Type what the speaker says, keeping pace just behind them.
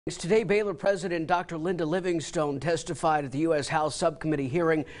Today, Baylor President Dr. Linda Livingston testified at the U.S. House Subcommittee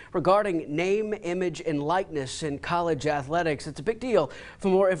hearing regarding name, image, and likeness in college athletics. It's a big deal. For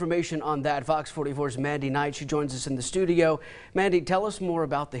more information on that, Fox 44's Mandy Knight, she joins us in the studio. Mandy, tell us more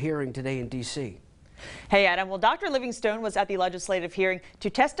about the hearing today in D.C. Hey, Adam. Well, Dr. Livingston was at the legislative hearing to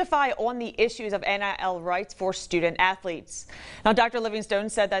testify on the issues of NIL rights for student athletes. Now, Dr. Livingston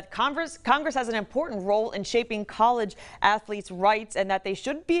said that Congress has an important role in shaping college athletes' rights and that they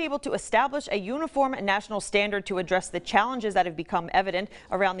should be able to establish a uniform national standard to address the challenges that have become evident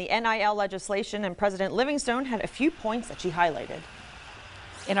around the NIL legislation. And President Livingston had a few points that she highlighted.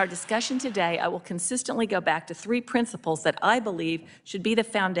 In our discussion today, I will consistently go back to three principles that I believe should be the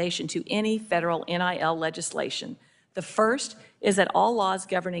foundation to any federal NIL legislation. The first is that all laws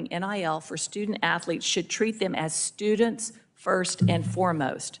governing NIL for student athletes should treat them as students first and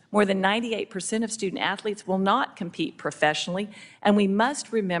foremost. More than 98% of student athletes will not compete professionally, and we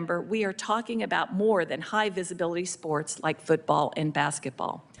must remember we are talking about more than high-visibility sports like football and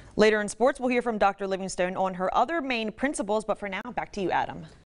basketball. Later in sports, we'll hear from Dr. Livingston on her other main principles, but for now, back to you, Adam.